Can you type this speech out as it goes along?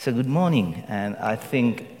So good morning, and I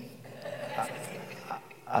think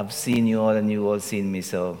I've seen you all and you all seen me,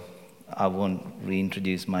 so I won't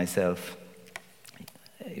reintroduce myself.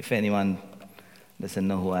 If anyone doesn't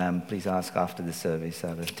know who I am, please ask after the service.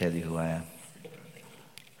 I will tell you who I am.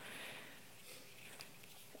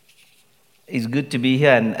 It's good to be here,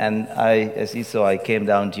 and as you saw, I came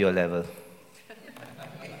down to your level.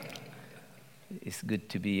 It's good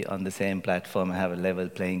to be on the same platform and have a level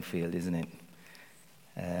playing field, isn't it?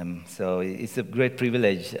 So it's a great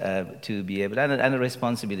privilege to be able, and a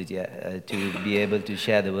responsibility to be able to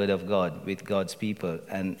share the Word of God with God's people.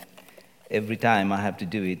 And every time I have to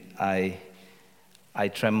do it, I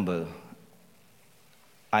tremble.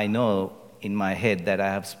 I know in my head that I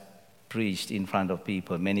have preached in front of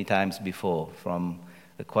people many times before from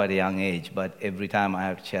quite a young age, but every time I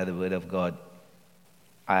have to share the Word of God,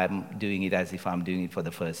 I'm doing it as if I'm doing it for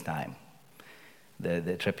the first time.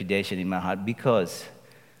 The trepidation in my heart, because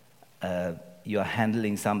you are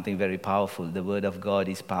handling something very powerful. The Word of God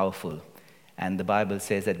is powerful. And the Bible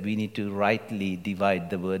says that we need to rightly divide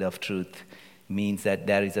the word of truth. Means that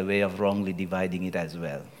there is a way of wrongly dividing it as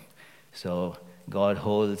well. So God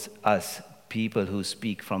holds us, people who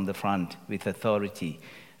speak from the front with authority,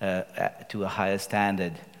 to a higher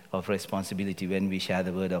standard of responsibility when we share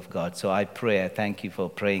the Word of God. So I thank you for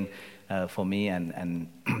praying for me and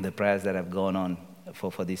the prayers that have gone on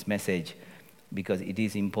for this message, because it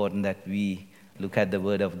is important that we look at the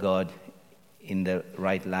Word of God in the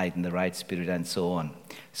right light, in the right spirit, and so on.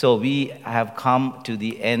 So we have come to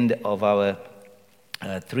the end of our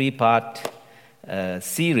three-part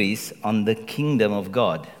series on the kingdom of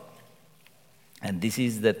God. And this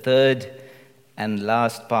is the third and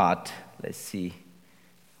last part,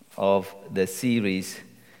 of the series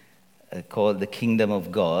called the Kingdom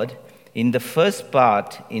of God. In the first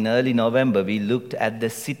part, in early November, we looked at the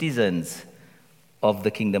citizens of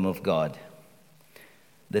the kingdom of God.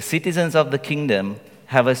 The citizens of the kingdom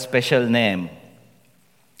have a special name.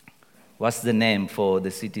 What's the name for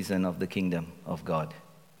the citizen of the kingdom of God?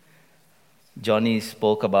 Johnny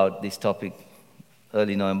spoke about this topic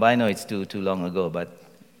early November. I know it's too long ago, but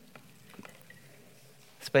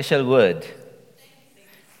special word.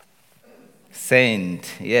 Saint,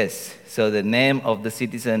 yes. So the name of the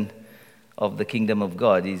citizen of the kingdom of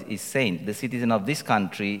God is saint. The citizen of this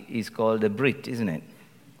country is called a Brit, isn't it?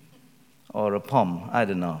 Or a Pom, I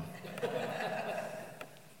don't know.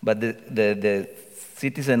 But the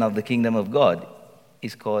citizen of the kingdom of God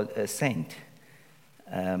is called a saint.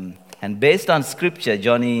 And based on scripture,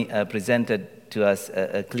 Johnny presented to us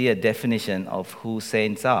a clear definition of who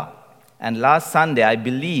saints are. And last Sunday, I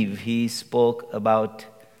believe he spoke about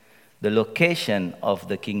the location of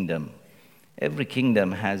the kingdom. Every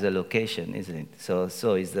kingdom has a location, isn't it? So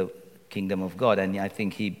is the kingdom of God. And I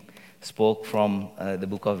think he spoke from the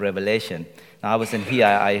book of Revelation. Now, I wasn't here.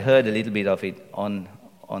 I heard a little bit of it on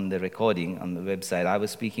the recording on the website. I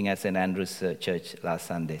was speaking at St. Andrew's Church last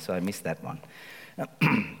Sunday, so I missed that one.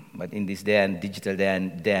 But in this day and digital day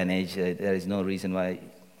and age, there is no reason why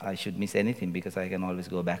I should miss anything, because I can always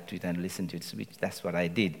go back to it and listen to it. That's what I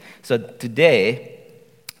did. So today,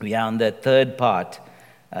 we are on the third part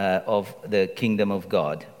of the kingdom of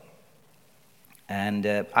God. And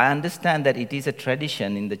I understand that it is a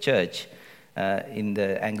tradition in the church, in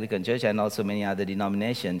the Anglican Church and also many other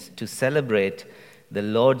denominations, to celebrate the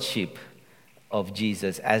lordship of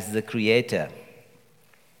Jesus as the creator,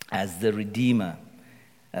 as the redeemer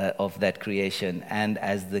of that creation, and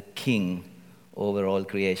as the king over all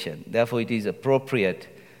creation. Therefore, it is appropriate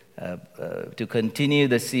to continue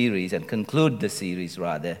the series and conclude the series,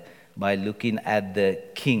 rather, by looking at the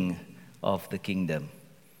king of the kingdom,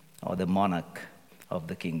 or the monarch of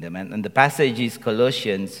the kingdom. And the passage is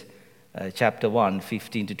Colossians chapter 1,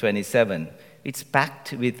 15 to 27. It's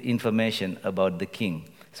packed with information about the king.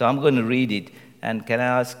 So I'm going to read it. And can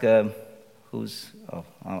I ask I'll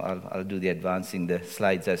do the advancing the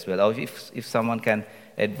slides as well. Or if someone can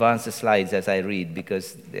advance the slides as I read,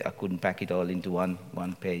 because I couldn't pack it all into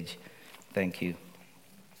one page. Thank you.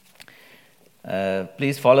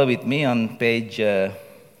 Please follow with me on page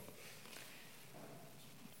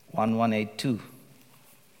 1182.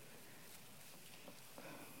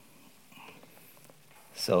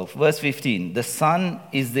 So, verse 15. The Son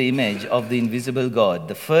is the image of the invisible God,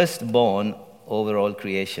 the firstborn over all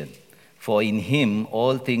creation. For in him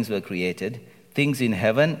all things were created, things in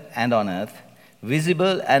heaven and on earth,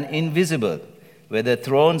 visible and invisible, whether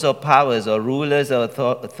thrones or powers or rulers or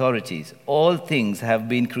authorities. All things have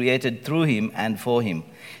been created through him and for him.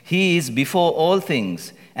 He is before all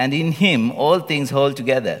things, and in him all things hold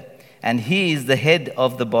together. And he is the head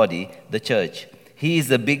of the body, the church. He is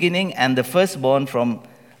the beginning and the firstborn from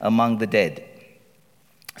among the dead,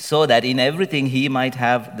 so that in everything he might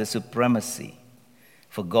have the supremacy.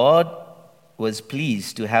 For God was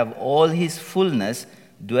pleased to have all his fullness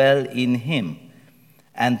dwell in him,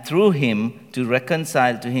 and through him to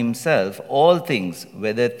reconcile to himself all things,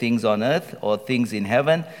 whether things on earth or things in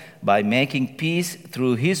heaven, by making peace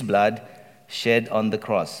through his blood shed on the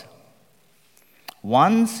cross.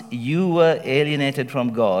 Once you were alienated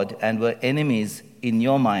from God and were enemies in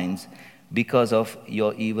your minds because of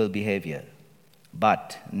your evil behavior.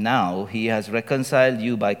 But now he has reconciled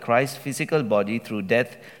you by Christ's physical body through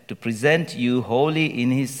death to present you holy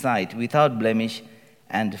in his sight, without blemish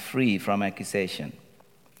and free from accusation.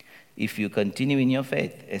 If you continue in your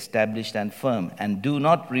faith, established and firm, and do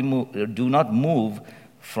not move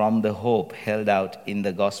from the hope held out in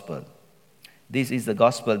the gospel. This is the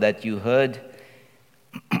gospel that you heard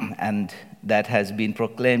and that has been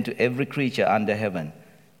proclaimed to every creature under heaven,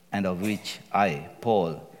 and of which I,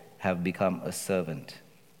 Paul, have become a servant.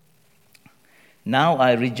 Now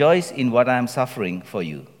I rejoice in what I am suffering for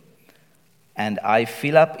you, and I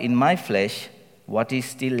fill up in my flesh what is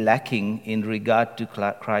still lacking in regard to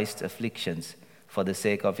Christ's afflictions for the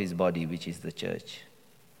sake of his body, which is the church.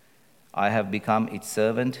 I have become its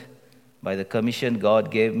servant by the commission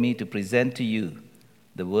God gave me to present to you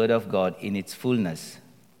the word of God in its fullness,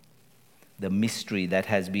 the mystery that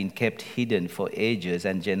has been kept hidden for ages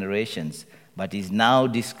and generations, but is now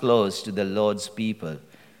disclosed to the Lord's people.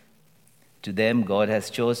 To them God has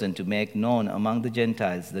chosen to make known among the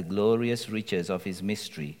Gentiles the glorious riches of his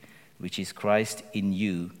mystery, which is Christ in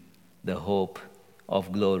you, the hope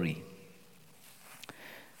of glory.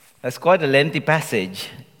 That's quite a lengthy passage,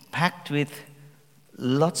 packed with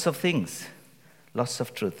lots of things, lots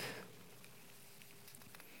of truth.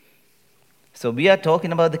 So we are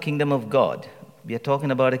talking about the kingdom of God. We are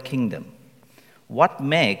talking about a kingdom. What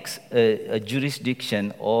makes a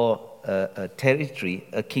jurisdiction or a territory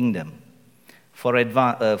a kingdom? For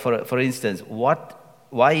instance,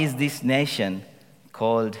 why is this nation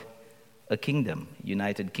called a kingdom,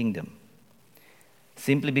 United Kingdom?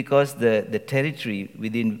 Simply because the territory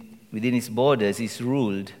within its borders is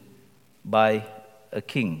ruled by a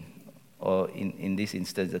king, or in this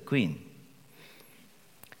instance, a queen.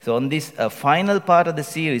 So on this final part of the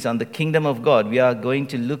series on the kingdom of God, we are going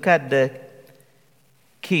to look at the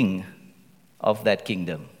king of that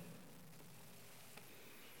kingdom.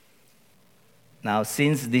 Now,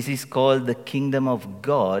 since this is called the kingdom of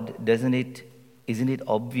God, isn't it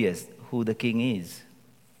obvious who the king is?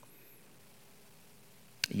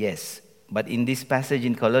 Yes, but in this passage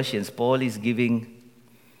in Colossians, Paul is giving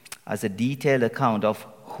us a detailed account of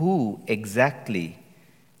who exactly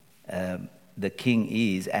the king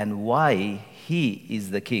is and why he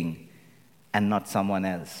is the king and not someone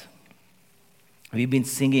else. We've been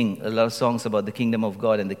singing a lot of songs about the kingdom of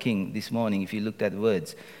God and the king this morning, if you looked at the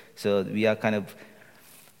words. So we are kind of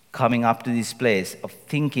coming up to this place of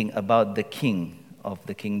thinking about the king of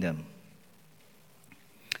the kingdom.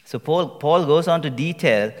 So Paul goes on to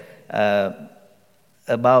detail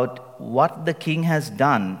about what the king has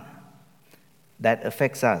done that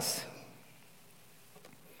affects us,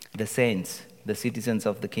 the saints, the citizens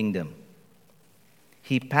of the kingdom.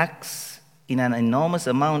 He packs in an enormous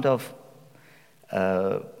amount of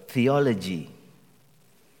theology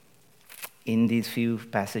in these few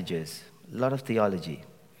passages. A lot of theology.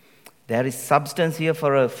 There is substance here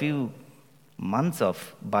for a few months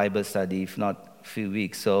of Bible study, if not a few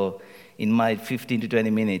weeks. So in my 15 to 20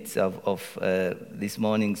 minutes of this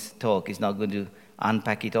morning's talk, is not going to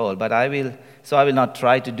unpack it all. But I will not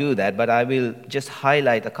try to do that, but I will just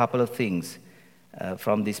highlight a couple of things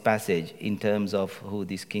from this passage in terms of who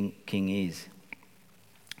this king is.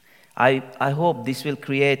 I hope this will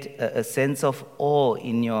create a sense of awe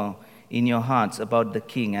in your hearts about the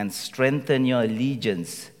king and strengthen your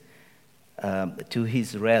allegiance to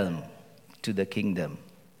his realm, to the kingdom.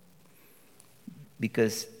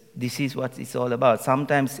 Because this is what it's all about.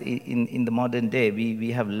 Sometimes in the modern day,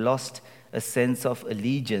 we have lost a sense of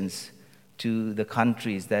allegiance to the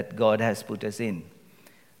countries that God has put us in.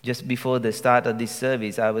 Just before the start of this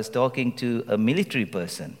service, I was talking to a military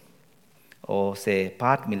person, or say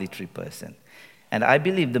part military person. And I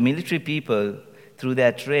believe the military people, through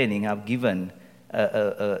their training, have given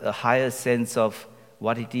a higher sense of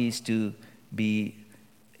what it is to be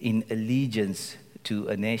in allegiance to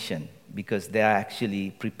a nation, because they are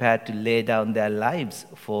actually prepared to lay down their lives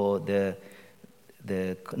for the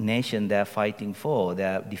nation they're fighting for,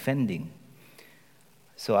 they're defending.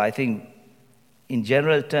 So I think, in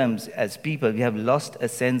general terms, as people, we have lost a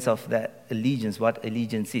sense of that allegiance, what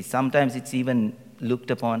allegiance is. Sometimes it's even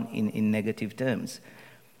looked upon in negative terms.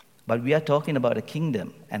 But we are talking about a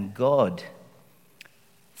kingdom, and God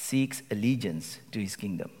seeks allegiance to his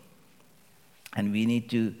kingdom. And we need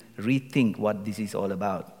to rethink what this is all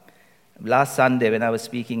about. Last Sunday, when I was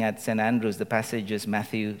speaking at St. Andrews, the passage was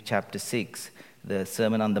Matthew chapter 6, the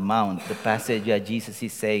Sermon on the Mount, the passage where Jesus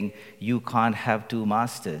is saying, you can't have two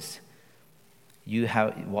masters. You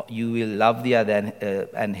will love the other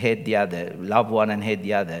and hate the other, love one and hate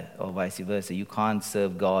the other, or vice versa. You can't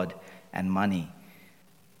serve God and money.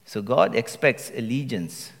 So God expects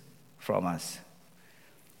allegiance from us.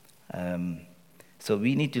 So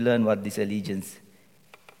we need to learn what this allegiance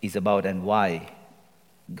is about and why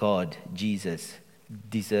God, Jesus,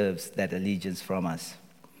 deserves that allegiance from us.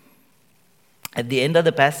 At the end of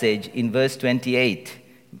the passage, in verse 28,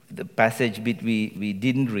 the passage bit we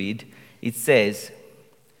didn't read, it says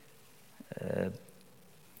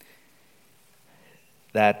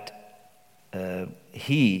that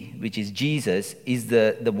he, which is Jesus, is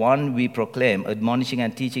the one we proclaim, admonishing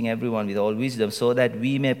and teaching everyone with all wisdom, so that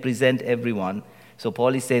we may present everyone. So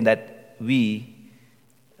Paul is saying that we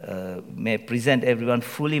may present everyone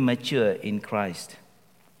fully mature in Christ.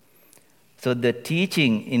 So the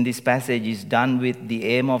teaching in this passage is done with the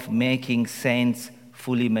aim of making saints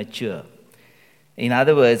fully mature. In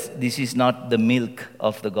other words, this is not the milk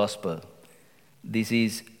of the gospel. This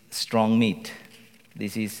is strong meat.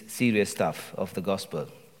 This is serious stuff of the gospel.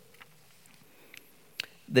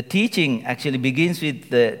 The teaching actually begins with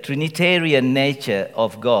the Trinitarian nature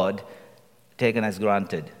of God taken as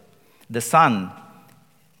granted. The Son,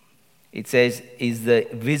 it says, is the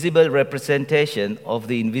visible representation of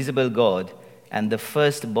the invisible God and the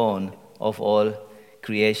firstborn of all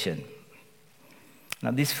creation.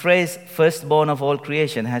 Now, this phrase, firstborn of all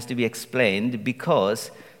creation, has to be explained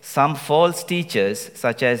because some false teachers,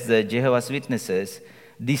 such as the Jehovah's Witnesses,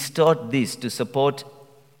 distort this to support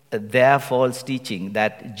their false teaching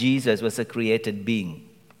that Jesus was a created being.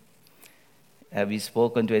 Have you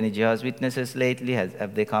spoken to any Jehovah's Witnesses lately?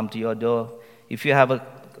 Have they come to your door? If you have a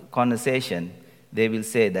conversation, they will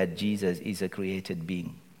say that Jesus is a created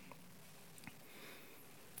being.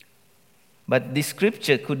 But this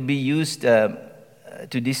scripture could be used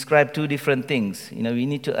to describe two different things. We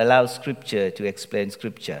need to allow scripture to explain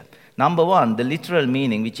scripture. Number one, the literal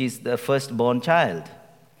meaning, which is the firstborn child.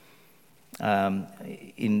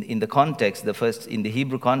 In the context, in the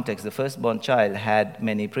Hebrew context, the firstborn child had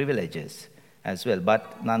many privileges as well,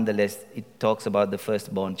 but nonetheless, it talks about the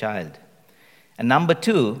firstborn child. And number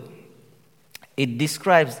two, it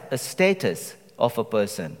describes a status of a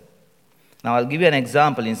person. Now, I'll give you an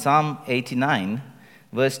example. In Psalm 89,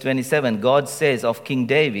 verse 27, God says of King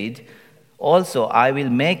David, also I will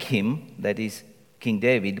make him, that is King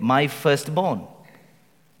David, my firstborn,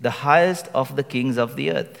 the highest of the kings of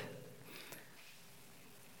the earth.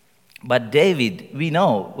 But David, we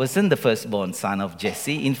know, wasn't the firstborn son of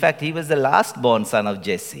Jesse. In fact, he was the lastborn son of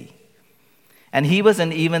Jesse. And he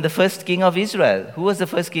wasn't even the first king of Israel. Who was the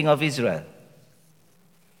first king of Israel?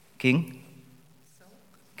 King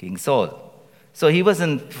Saul. So he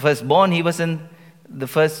wasn't firstborn, he wasn't the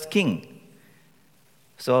first king.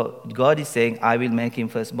 So God is saying, I will make him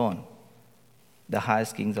firstborn, the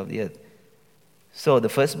highest kings of the earth. So the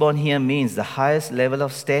firstborn here means the highest level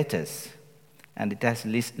of status. And it has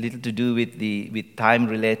little to do with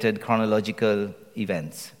time-related chronological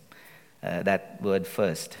events. That word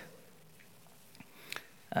first.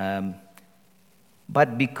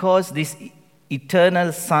 But because this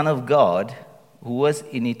eternal Son of God, who was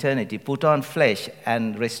in eternity, put on flesh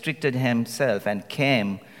and restricted himself and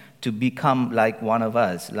came to become like one of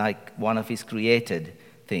us, like one of his created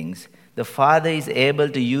things, the Father is able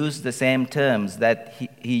to use the same terms that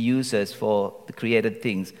he uses for the created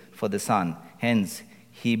things for the Son. Hence,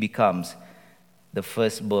 he becomes the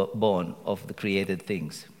firstborn of the created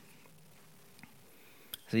things.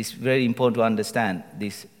 So it's very important to understand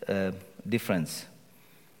this difference.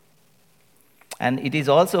 And it is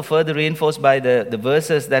also further reinforced by the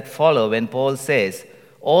verses that follow when Paul says,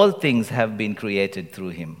 all things have been created through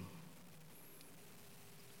him.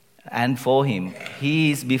 And for him,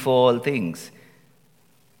 he is before all things.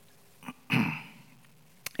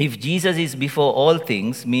 If Jesus is before all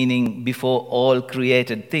things, meaning before all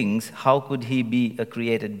created things, how could he be a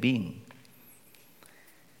created being?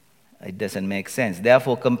 It doesn't make sense.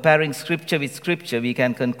 Therefore, comparing Scripture with Scripture, we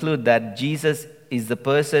can conclude that Jesus is the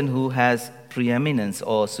person who has preeminence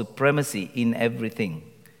or supremacy in everything.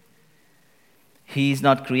 He is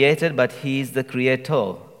not created, but he is the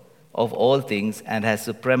creator of all things and has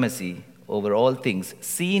supremacy over all things,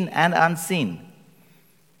 seen and unseen.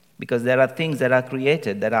 Because there are things that are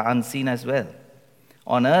created that are unseen as well,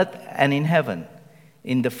 on earth and in heaven,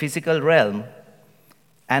 in the physical realm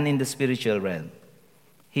and in the spiritual realm.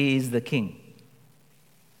 He is the King.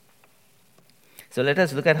 So let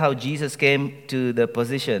us look at how Jesus came to the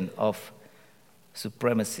position of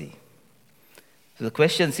supremacy. So the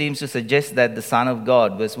question seems to suggest that the Son of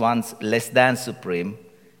God was once less than supreme,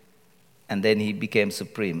 and then he became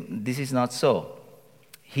supreme. This is not so.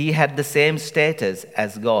 He had the same status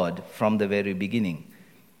as God from the very beginning.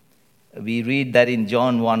 We read that in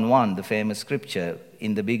John 1:1, the famous scripture,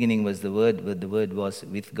 in the beginning was the Word, but the Word was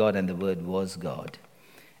with God, and the Word was God.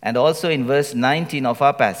 And also in verse 19 of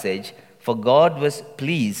our passage, for God was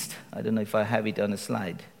pleased. I don't know if I have it on a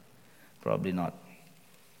slide. Probably not.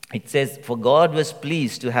 It says, for God was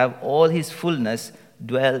pleased to have all his fullness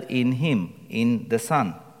dwell in him, in the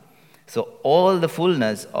Son. So all the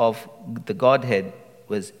fullness of the Godhead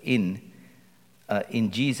was in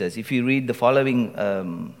Jesus. If you read the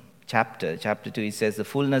following chapter 2, it says, the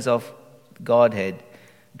fullness of Godhead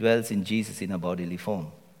dwells in Jesus in a bodily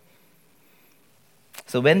form.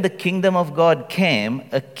 So when the kingdom of God came,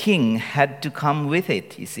 a king had to come with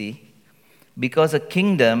it, you see. Because a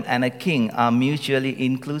kingdom and a king are mutually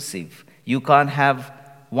inclusive. You can't have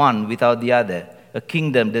one without the other. A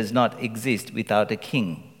kingdom does not exist without a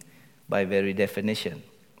king, by very definition.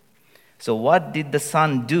 So what did the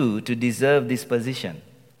Son do to deserve this position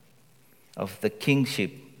of the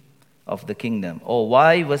kingship of the kingdom? Or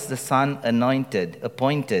why was the Son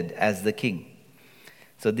appointed as the king?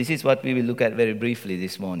 So this is what we will look at very briefly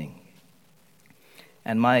this morning.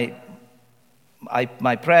 And my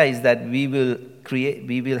prayer is that we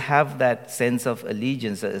will have that sense of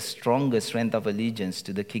allegiance, a stronger strength of allegiance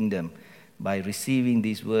to the kingdom by receiving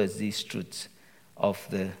these words, these truths of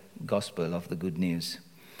the gospel, of the good news.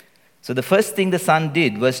 So the first thing the Son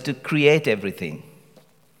did was to create everything.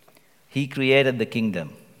 He created the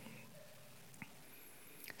kingdom.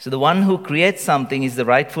 So the one who creates something is the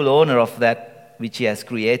rightful owner of that which he has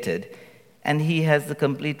created, and he has the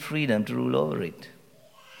complete freedom to rule over it.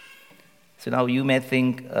 So now you may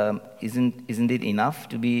think, isn't it enough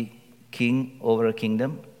to be king over a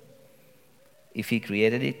kingdom if he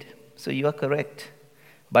created it? So you are correct.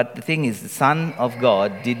 But the thing is, the Son of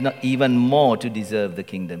God did not even more to deserve the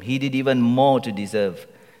kingdom. He did even more to deserve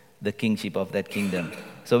the kingship of that kingdom.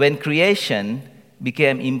 So when creation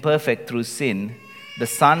became imperfect through sin, the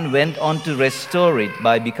Son went on to restore it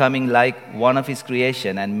by becoming like one of his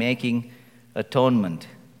creation and making atonement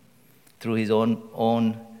through his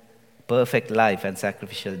own perfect life and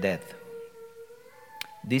sacrificial death.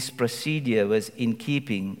 This procedure was in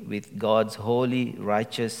keeping with God's holy,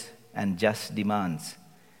 righteous, and just demands.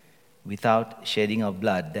 Without shedding of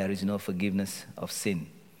blood, there is no forgiveness of sin.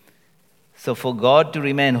 So for God to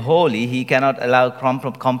remain holy, he cannot allow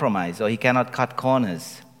compromise, or he cannot cut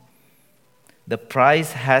corners. The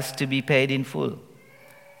price has to be paid in full.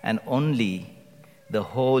 And only the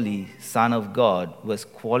holy Son of God was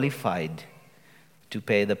qualified to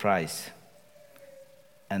pay the price.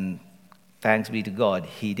 And thanks be to God,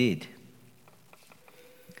 he did.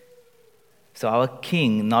 So our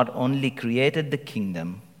King not only created the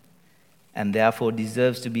kingdom and therefore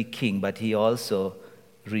deserves to be king, but he also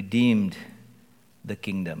redeemed the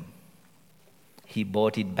kingdom. He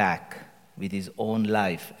bought it back with his own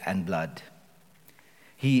life and blood.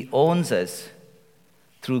 He owns us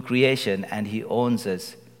through creation, and he owns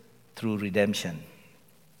us through redemption.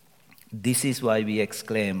 This is why we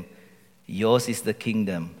exclaim, yours is the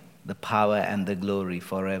kingdom, the power and the glory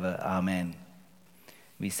forever. Amen.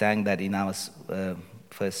 We sang that in our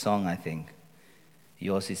first song, I think.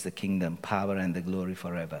 Yours is the kingdom, power and the glory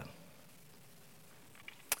forever.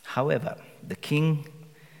 However, the king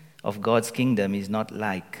of God's kingdom is not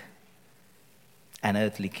like an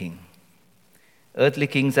earthly king. Earthly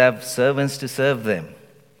kings have servants to serve them,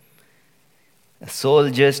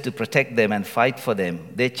 soldiers to protect them and fight for them.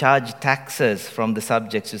 They charge taxes from the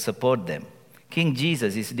subjects to support them. King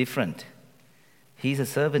Jesus is different. He's a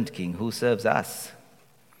servant king who serves us.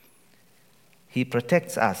 He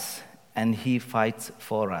protects us and he fights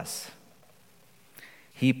for us.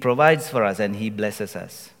 He provides for us and he blesses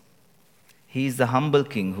us. He is the humble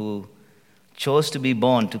king who chose to be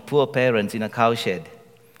born to poor parents in a cowshed,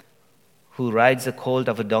 who rides a colt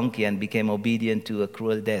of a donkey and became obedient to a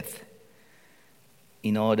cruel death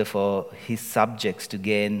in order for his subjects to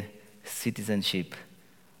gain citizenship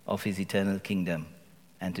of his eternal kingdom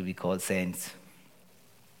and to be called saints.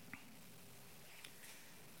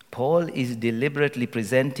 Paul is deliberately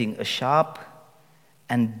presenting a sharp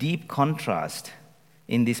and deep contrast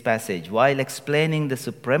in this passage. While explaining the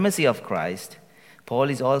supremacy of Christ, Paul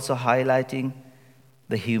is also highlighting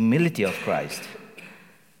the humility of Christ.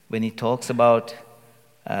 When he talks about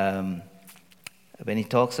when he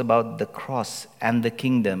talks about the cross and the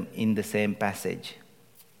kingdom in the same passage.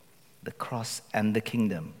 The cross and the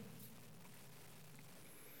kingdom.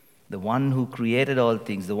 The one who created all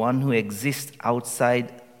things, the one who exists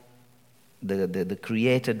outside the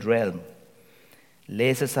created realm,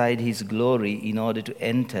 lays aside his glory in order to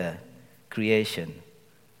enter creation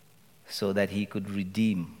so that he could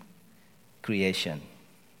redeem creation.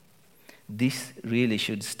 This really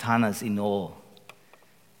should stun us in awe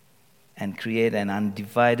and create an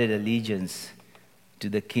undivided allegiance to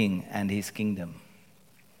the King and his kingdom.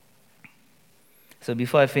 So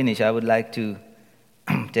before I finish, I would like to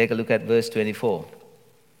take a look at verse 24.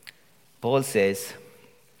 Paul says,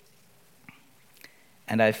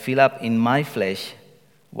 "And I fill up in my flesh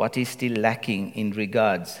what is still lacking in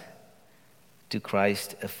regards to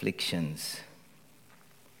Christ's afflictions."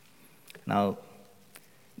 Now,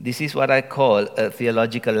 this is what I call a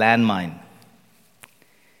theological landmine.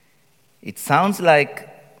 It sounds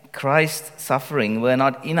like Christ's suffering were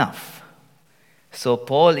not enough, so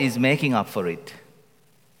Paul is making up for it.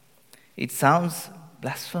 It sounds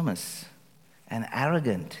blasphemous and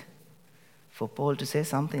arrogant for Paul to say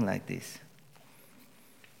something like this.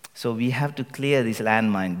 So we have to clear this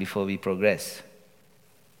landmine before we progress.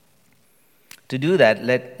 To do that,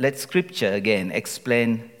 let Scripture again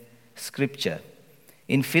explain Scripture.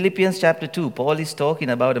 In Philippians chapter 2, Paul is talking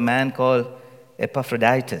about a man called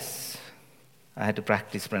Epaphroditus. I had to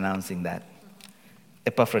practice pronouncing that.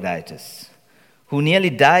 Epaphroditus, who nearly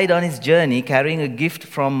died on his journey carrying a gift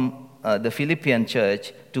from the Philippian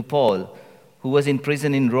church to Paul, who was in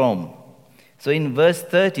prison in Rome. So in verse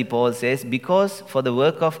 30, Paul says, "Because for the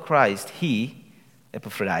work of Christ, he,"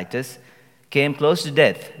 Epaphroditus, "came close to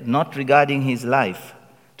death, not regarding his life,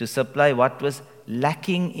 to supply what was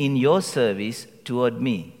lacking in your service toward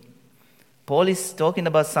me." Paul is talking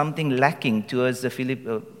about something lacking towards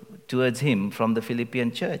him from the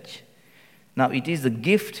Philippian church. Now, it is the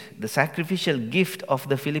gift, the sacrificial gift of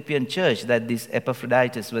the Philippian church that this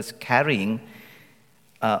Epaphroditus was carrying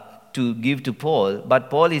to give to Paul, but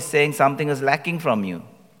Paul is saying something is lacking from you.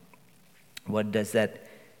 What does that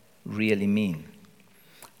really mean?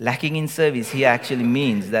 Lacking in service here actually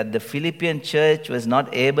means that the Philippian church was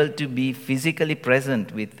not able to be physically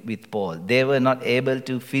present with Paul. They were not able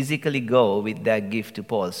to physically go with their gift to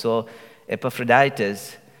Paul. So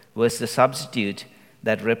Epaphroditus was the substitute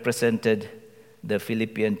that represented the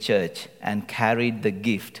Philippian church and carried the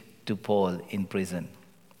gift to Paul in prison.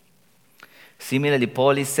 Similarly,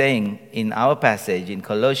 Paul is saying in our passage in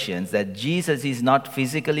Colossians that Jesus is not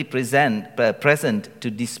physically present to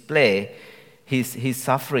display his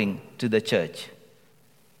suffering to the church.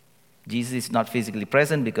 Jesus is not physically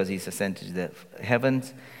present because he's ascended to the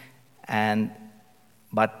heavens,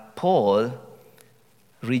 but Paul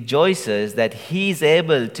rejoices that he is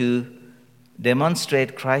able to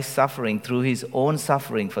demonstrate Christ's suffering through his own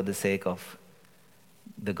suffering for the sake of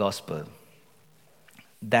the gospel.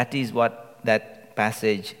 That is what that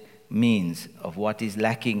passage means of what is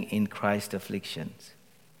lacking in Christ's afflictions.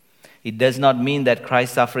 It does not mean that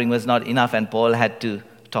Christ's suffering was not enough and Paul had to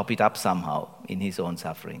top it up somehow in his own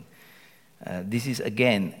suffering. This is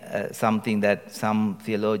again something that some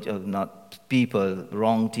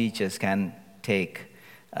wrong teachers can take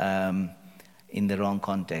in the wrong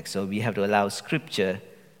context. So we have to allow Scripture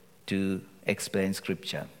to explain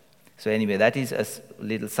Scripture. So anyway, that is a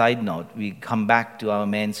little side note. We come back to our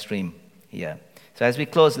mainstream here. So as we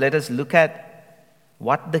close, let us look at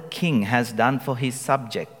what the king has done for his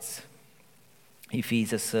subjects. If he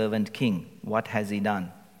is a servant king, what has he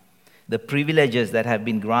done? The privileges that have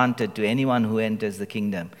been granted to anyone who enters the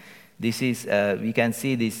kingdom. This is, we can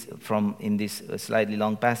see this in this slightly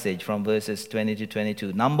long passage from verses 20 to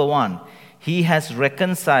 22. Number one, he has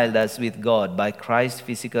reconciled us with God by Christ's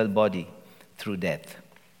physical body through death.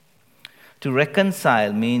 To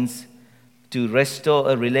reconcile means to restore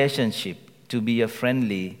a relationship, to be a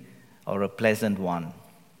friendly or a pleasant one.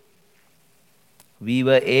 We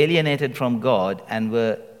were alienated from God and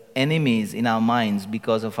were enemies in our minds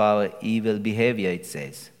because of our evil behavior, it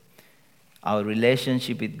says. Our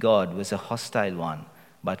relationship with God was a hostile one,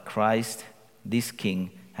 but Christ, this King,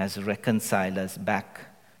 has reconciled us back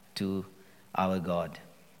to our God.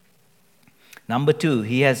 Number two,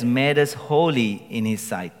 he has made us holy in his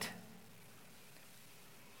sight.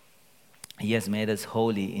 He has made us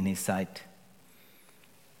holy in his sight.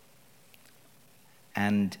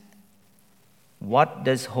 And what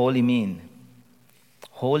does holy mean?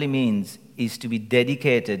 Holy means is to be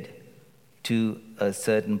dedicated to a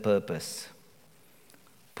certain purpose,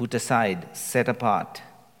 put aside, set apart.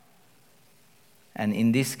 And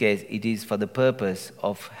in this case, it is for the purpose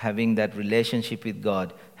of having that relationship with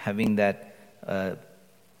God, having that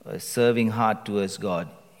serving heart towards God,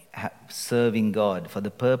 serving God, for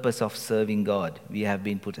the purpose of serving God, we have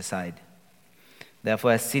been put aside.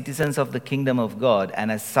 Therefore, as citizens of the kingdom of God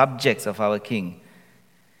and as subjects of our King,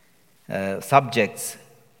 the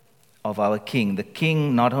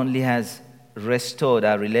King not only has restored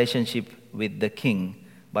our relationship with the King,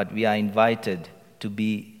 but we are invited to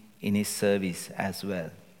be in his service as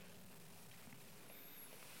well.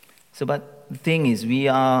 So, but the thing is, we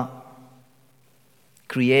are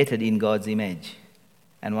created in God's image.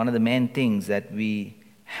 And one of the main things that we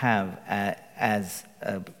have as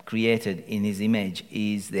created in his image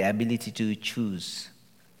is the ability to choose.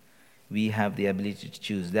 We have the ability to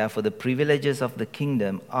choose. Therefore, the privileges of the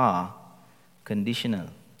kingdom are conditional.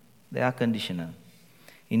 They are conditional.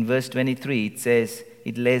 In verse 23, it says,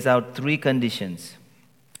 it lays out 3 conditions.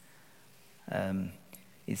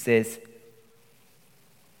 It says,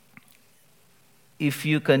 if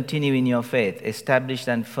you continue in your faith, established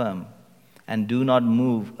and firm, and do not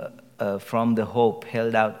move from the hope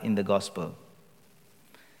held out in the gospel.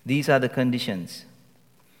 These are the conditions.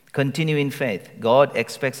 Continue in faith. God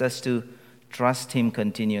expects us to trust him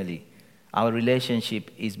continually. Our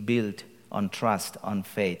relationship is built on trust, on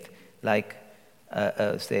faith. Like,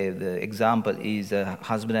 say, the example is a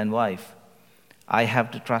husband and wife. I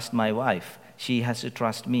have to trust my wife. She has to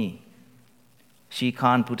trust me. She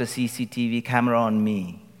can't put a CCTV camera on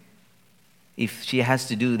me. If she has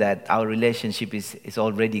to do that, our relationship is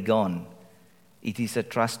already gone. It is a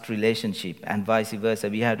trust relationship, and vice versa.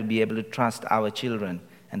 We have to be able to trust our children,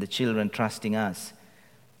 and the children trusting us.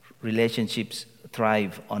 Relationships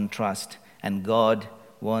thrive on trust, and God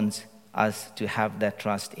wants us to have that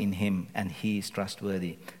trust in him, and he is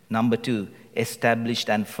trustworthy. Number 2, established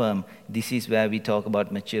and firm. This is where we talk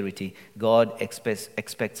about maturity. God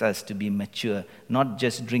expects us to be mature, not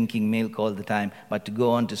just drinking milk all the time, but to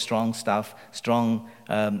go on to strong stuff, strong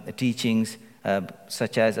teachings,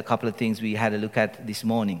 such as a couple of things we had a look at this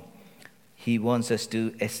morning. He wants us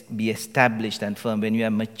to be established and firm. When we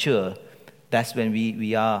are mature, that's when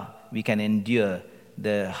we can endure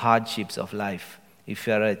the hardships of life. If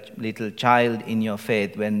you're a little child in your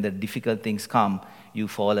faith, when the difficult things come, you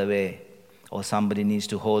fall away, or somebody needs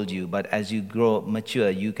to hold you. But as you grow mature,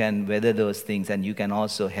 you can weather those things, and you can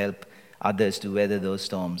also help others to weather those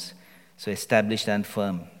storms. So established and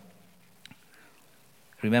firm.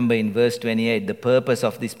 Remember in verse 28, the purpose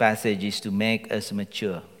of this passage is to make us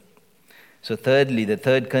mature. So thirdly, the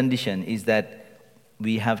third condition is that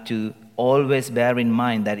we have to always bear in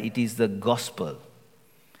mind that it is the gospel.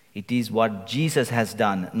 It is what Jesus has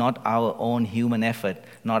done, not our own human effort,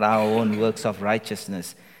 not our own works of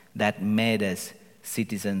righteousness, that made us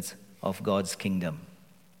citizens of God's kingdom.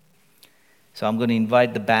 So I'm going to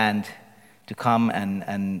invite the band to come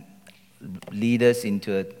and lead us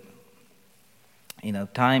into a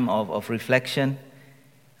time of reflection,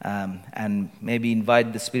 and maybe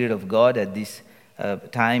invite the Spirit of God at this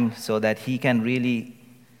time so that he can really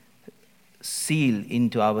seal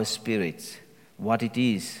into our spirits what it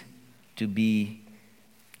is to be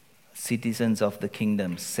citizens of the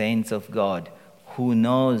kingdom, saints of God, who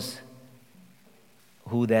knows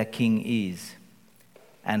who their King is,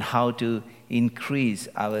 and how to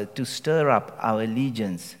to stir up our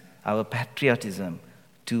allegiance, our patriotism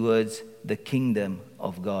towards the kingdom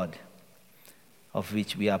of God, of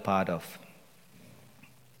which we are part of.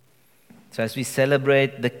 So as we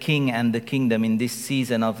celebrate the King and the kingdom in this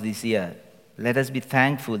season of this year, let us be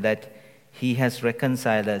thankful that he has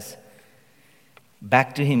reconciled us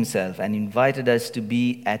back to himself and invited us to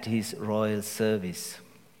be at his royal service.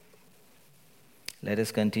 Let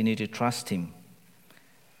us continue to trust him.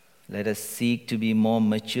 Let us seek to be more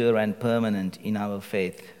mature and permanent in our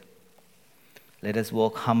faith. Let us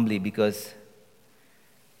walk humbly, because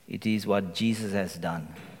it is what Jesus has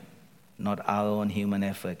done, not our own human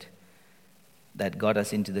effort, that got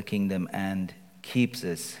us into the kingdom and keeps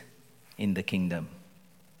us in the kingdom.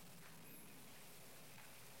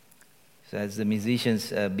 So as the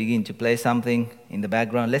musicians begin to play something in the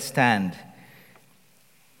background, let's stand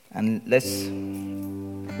and let's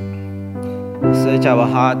search our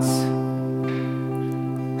hearts.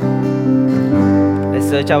 Let's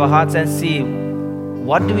search our hearts and see,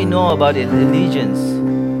 what do we know about allegiance?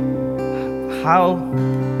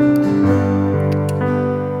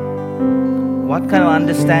 What kind of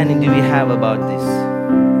understanding do we have about this?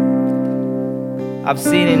 I've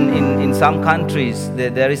seen in some countries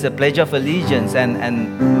that there is a pledge of allegiance, and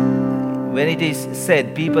when it is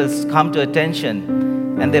said, people come to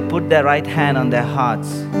attention and they put their right hand on their hearts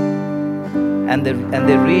and they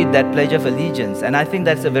read that pledge of allegiance. And I think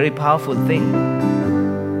that's a very powerful thing.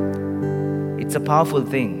 It's a powerful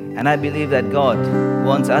thing. And I believe that God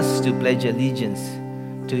wants us to pledge allegiance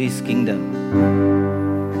to His kingdom.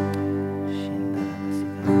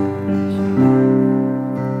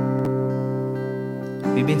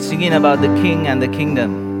 We've been singing about the King and the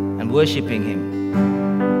kingdom and worshiping Him.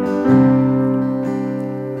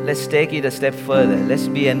 Let's take it a step further. Let's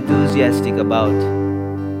be enthusiastic about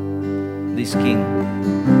this King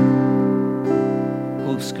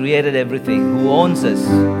who's created everything, who owns us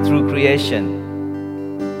through creation.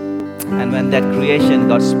 And when that creation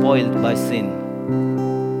got spoiled by sin,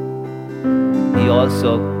 He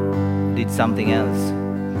also did something else.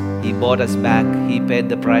 He bought us back. He paid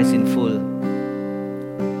the price in full.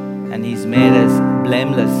 And He's made us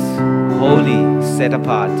blameless, holy, set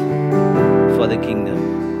apart for the kingdom.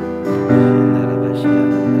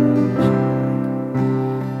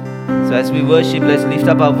 So as we worship, let's lift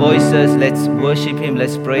up our voices. Let's worship Him.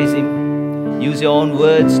 Let's praise Him. Use your own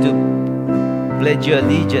words to pledge your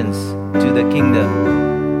allegiance to the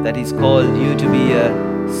kingdom that He's called you to be a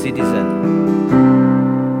citizen.